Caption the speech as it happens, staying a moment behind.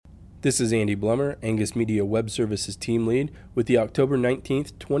This is Andy Blummer, Angus Media Web Services Team Lead, with the October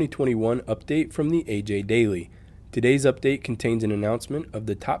 19th, 2021 update from the AJ Daily. Today's update contains an announcement of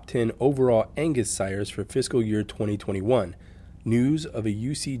the top 10 overall Angus sires for fiscal year 2021, news of a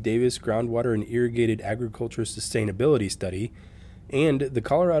UC Davis groundwater and irrigated agriculture sustainability study, and the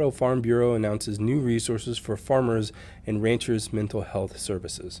Colorado Farm Bureau announces new resources for farmers and ranchers' mental health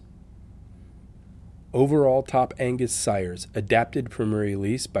services. Overall Top Angus Sires, adapted from a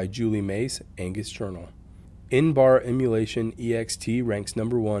release by Julie Mace, Angus Journal. In-Bar Emulation EXT ranks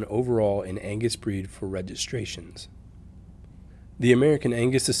number 1 overall in Angus breed for registrations. The American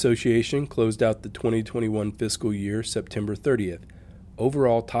Angus Association closed out the 2021 fiscal year September 30th.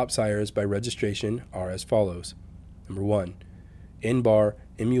 Overall top sires by registration are as follows. Number 1, In-Bar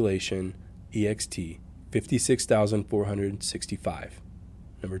Emulation EXT, 56,465.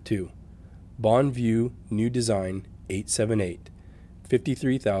 Number 2, Bonview New Design 878,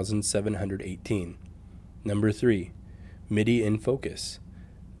 53,718. Number 3, MIDI in Focus,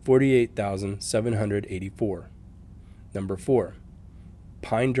 48,784. Number 4,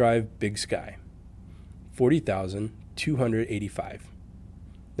 Pine Drive Big Sky, 40,285.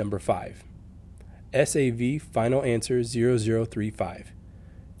 Number 5, SAV Final Answer 0035,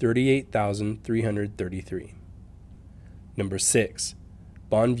 38,333. Number 6,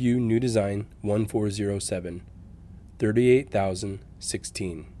 Bonview New Design 1407,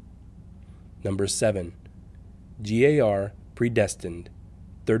 38,016. Number 7, GAR Predestined,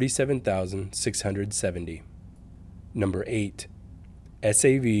 37,670. Number 8,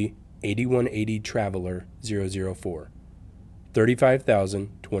 SAV 8180 Traveler 004,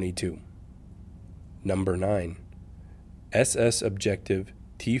 35,022. Number 9, SS Objective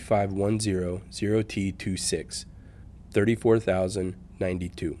T5100T26,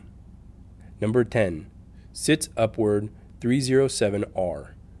 34,092. Number 10, Sits Upward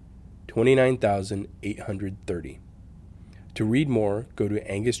 307R, 29,830. To read more, go to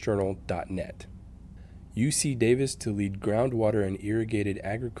angusjournal.net. UC Davis to lead groundwater and irrigated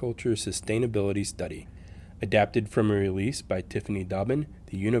agriculture sustainability study. Adapted from a release by Tiffany Dobbin,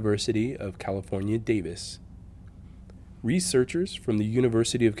 the University of California, Davis. Researchers from the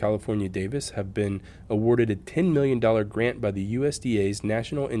University of California, Davis have been awarded a $10 million grant by the USDA's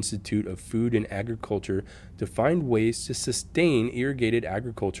National Institute of Food and Agriculture to find ways to sustain irrigated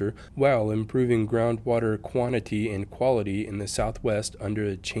agriculture while improving groundwater quantity and quality in the Southwest under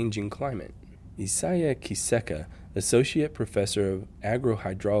a changing climate. Isaiah Kiseka, Associate Professor of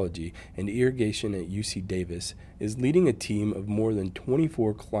Agrohydrology and Irrigation at UC Davis, is leading a team of more than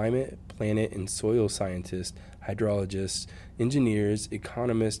 24 climate, planet, and soil scientists, hydrologists, engineers,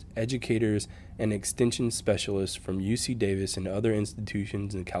 economists, educators, and extension specialists from UC Davis and other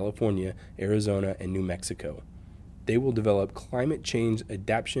institutions in California, Arizona, and New Mexico. They will develop climate change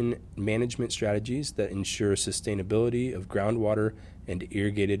adaptation management strategies that ensure sustainability of groundwater and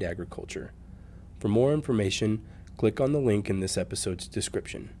irrigated agriculture. For more information, click on the link in this episode's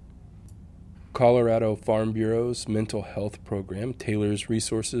description. Colorado Farm Bureau's mental health program tailors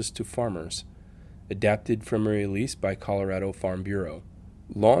resources to farmers. Adapted from a release by Colorado Farm Bureau.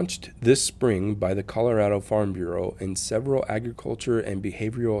 Launched this spring by the Colorado Farm Bureau and several agriculture and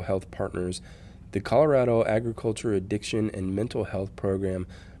behavioral health partners, the Colorado Agriculture Addiction and Mental Health Program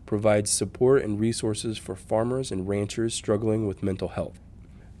provides support and resources for farmers and ranchers struggling with mental health.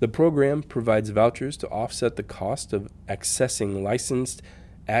 The program provides vouchers to offset the cost of accessing licensed,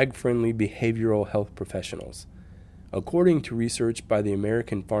 ag-friendly behavioral health professionals. According to research by the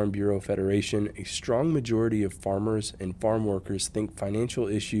American Farm Bureau Federation, a strong majority of farmers and farm workers think financial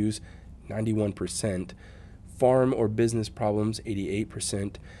issues, 91%, farm or business problems,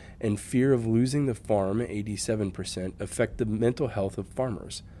 88%, and fear of losing the farm, 87%, affect the mental health of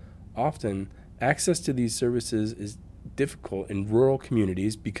farmers. Often, access to these services is difficult in rural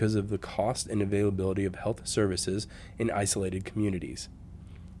communities because of the cost and availability of health services in isolated communities.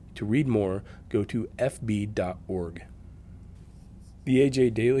 To read more, go to fb.org. The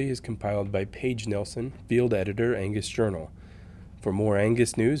AJ Daily is compiled by Paige Nelson, field editor, Angus Journal. For more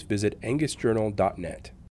Angus news, visit angusjournal.net.